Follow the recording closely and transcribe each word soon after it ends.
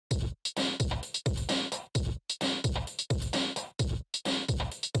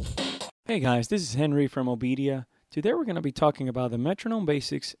Hey guys, this is Henry from OBEDIA. Today we're going to be talking about the metronome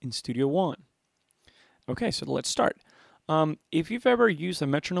basics in Studio One. Okay, so let's start. If you've ever used a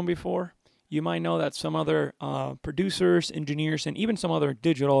metronome before, you might know that some other producers, engineers, and even some other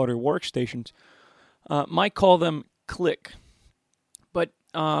digital audio workstations might call them click. But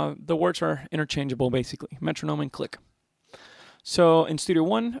the words are interchangeable basically, metronome and click. So in Studio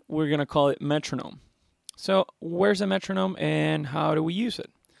One, we're going to call it metronome. So where's a metronome and how do we use it?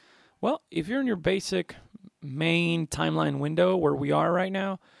 Well, if you're in your basic main timeline window where we are right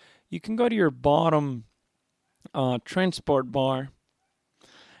now, you can go to your bottom transport bar,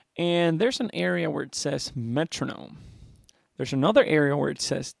 and there's an area where it says metronome. There's another area where it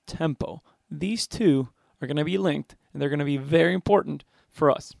says tempo. These two are going to be linked, and they're going to be very important for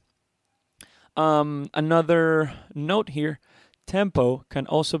us. Another note here, tempo can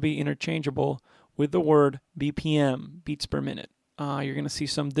also be interchangeable with the word BPM, beats per minute. You're going to see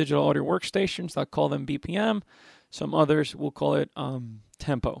some digital audio workstations that call them BPM. Some others will call it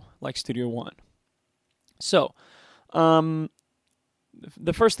tempo, like Studio One. So, the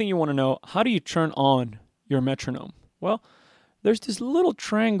first thing you want to know, how do you turn on your metronome? Well, there's this little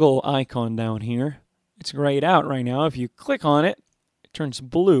triangle icon down here. It's grayed out right now. If you click on it, it turns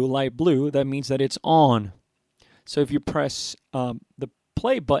blue, light blue. That means that it's on. So if you press the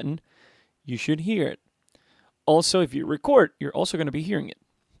play button, you should hear it. Also, if you record, you're also going to be hearing it.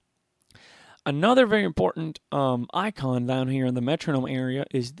 Another very important icon down here in the metronome area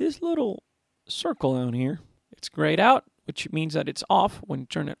is this little circle down here. It's grayed out, which means that it's off. When you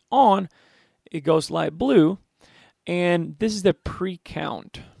turn it on, it goes light blue. And this is the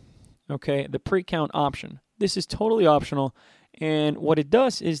pre-count, okay? The pre-count option. This is totally optional. And what it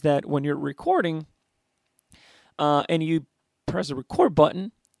does is that when you're recording and you press the record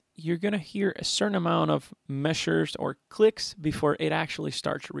button, you're going to hear a certain amount of measures or clicks before it actually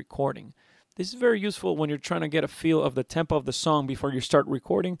starts recording. This is very useful when you're trying to get a feel of the tempo of the song before you start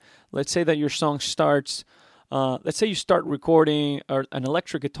recording. Let's say that your song starts, let's say you start recording an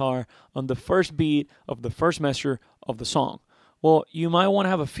electric guitar on the first beat of the first measure of the song. Well, you might want to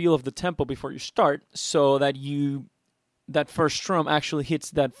have a feel of the tempo before you start so that that first strum actually hits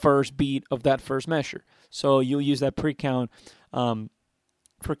that first beat of that first measure. So you'll use that pre-count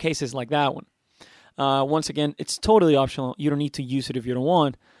for cases like that one. Once again, it's totally optional. You don't need to use it if you don't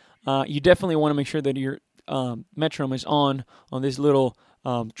want. You definitely want to make sure that your metronome is on this little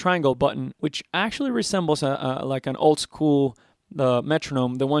triangle button, which actually resembles like an old school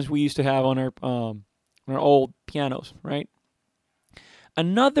metronome, the ones we used to have on our old pianos, right?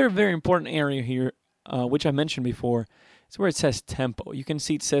 Another very important area here, which I mentioned before, is where it says tempo. You can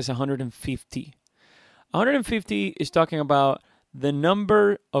see it says 150. 150 is talking about the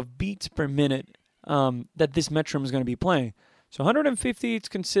number of beats per minute that this metronome is going to be playing. So 150 is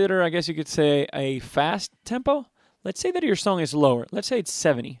considered, I guess you could say, a fast tempo. Let's say that your song is lower. Let's say it's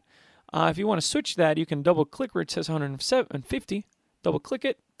 70. If you want to switch that, you can double click where it says 150, double click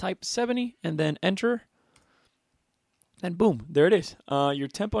it, type 70, and then enter. And boom, there it is. Your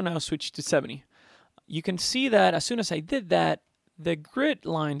tempo now switched to 70. You can see that as soon as I did that, the grid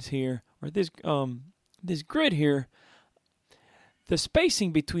lines here, or this grid here, the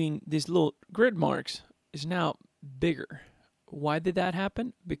spacing between these little grid marks is now bigger. Why did that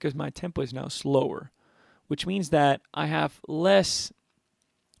happen? Because my tempo is now slower, which means that I have less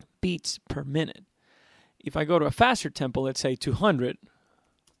beats per minute. If I go to a faster tempo, let's say 200,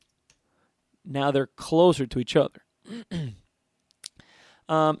 now they're closer to each other.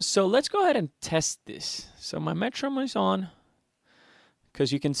 So let's go ahead and test this. So my metronome is on,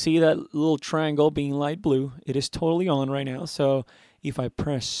 because you can see that little triangle being light blue. It is totally on right now. So if I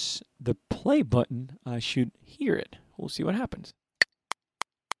press the play button, I should hear it. We'll see what happens.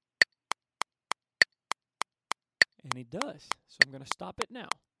 And it does. So I'm going to stop it now.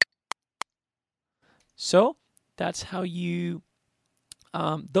 So that's how you,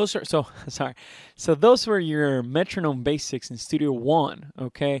 So those were your metronome basics in Studio One,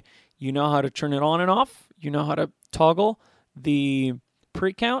 okay? You know how to turn it on and off. You know how to toggle the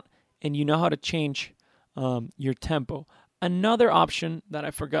pre-count, and you know how to change your tempo. Another option that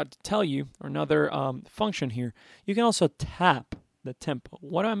I forgot to tell you, or another function here, you can also tap the tempo.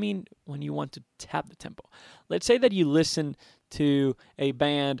 What do I mean when you want to tap the tempo? Let's say that you listen to a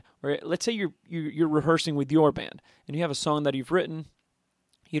band, or let's say you're rehearsing with your band, and you have a song that you've written.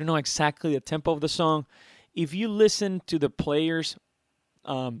 You don't know exactly the tempo of the song. If you listen to the players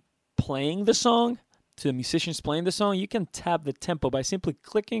playing the song, to the musicians playing the song, you can tap the tempo by simply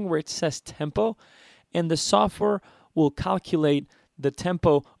clicking where it says tempo, and the software will calculate the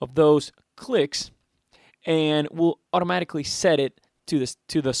tempo of those clicks and will automatically set it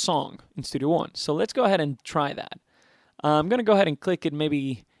to the song in Studio One. So let's go ahead and try that. I'm going to go ahead and click it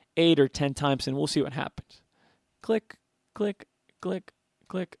maybe 8 or 10 times, and we'll see what happens. Click, click, click,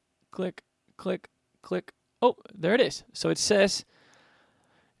 click, click, click, click. Oh, there it is. So it says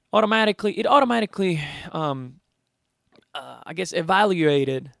it automatically, I guess,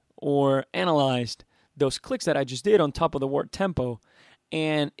 evaluated or analyzed those clicks that I just did on top of the word tempo,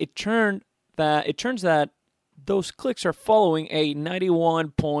 and it turns that those clicks are following a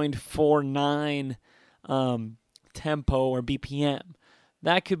 91.49 tempo or BPM.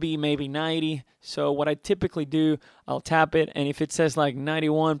 That could be maybe 90. So what I typically do, I'll tap it, and if it says like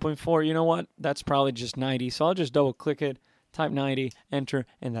 91.4, you know what? That's probably just 90. So I'll just double click it, type 90, enter,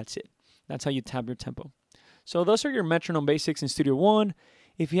 and that's it. That's how you tap your tempo. So those are your metronome basics in Studio One.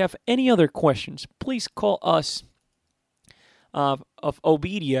 If you have any other questions, please call us of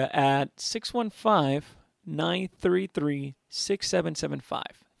OBEDIA at 615-933-6775.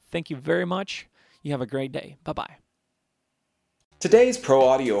 Thank you very much. You have a great day. Bye-bye. Today's pro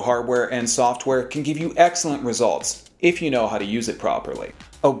audio hardware and software can give you excellent results if you know how to use it properly.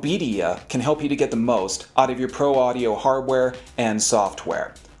 OBEDIA can help you to get the most out of your pro audio hardware and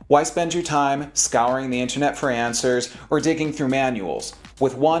software. Why spend your time scouring the internet for answers or digging through manuals?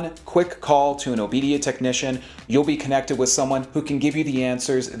 With one quick call to an OBEDIA technician, you'll be connected with someone who can give you the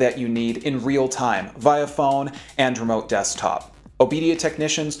answers that you need in real time via phone and remote desktop. OBEDIA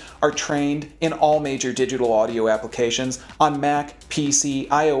technicians are trained in all major digital audio applications on Mac, PC,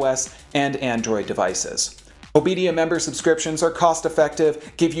 iOS, and Android devices. OBEDIA member subscriptions are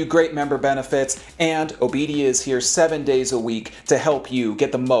cost-effective, give you great member benefits, and OBEDIA is here 7 days a week to help you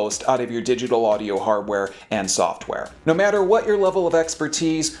get the most out of your digital audio hardware and software. No matter what your level of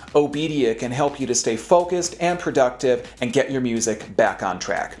expertise, OBEDIA can help you to stay focused and productive and get your music back on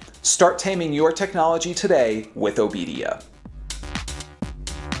track. Start taming your technology today with OBEDIA.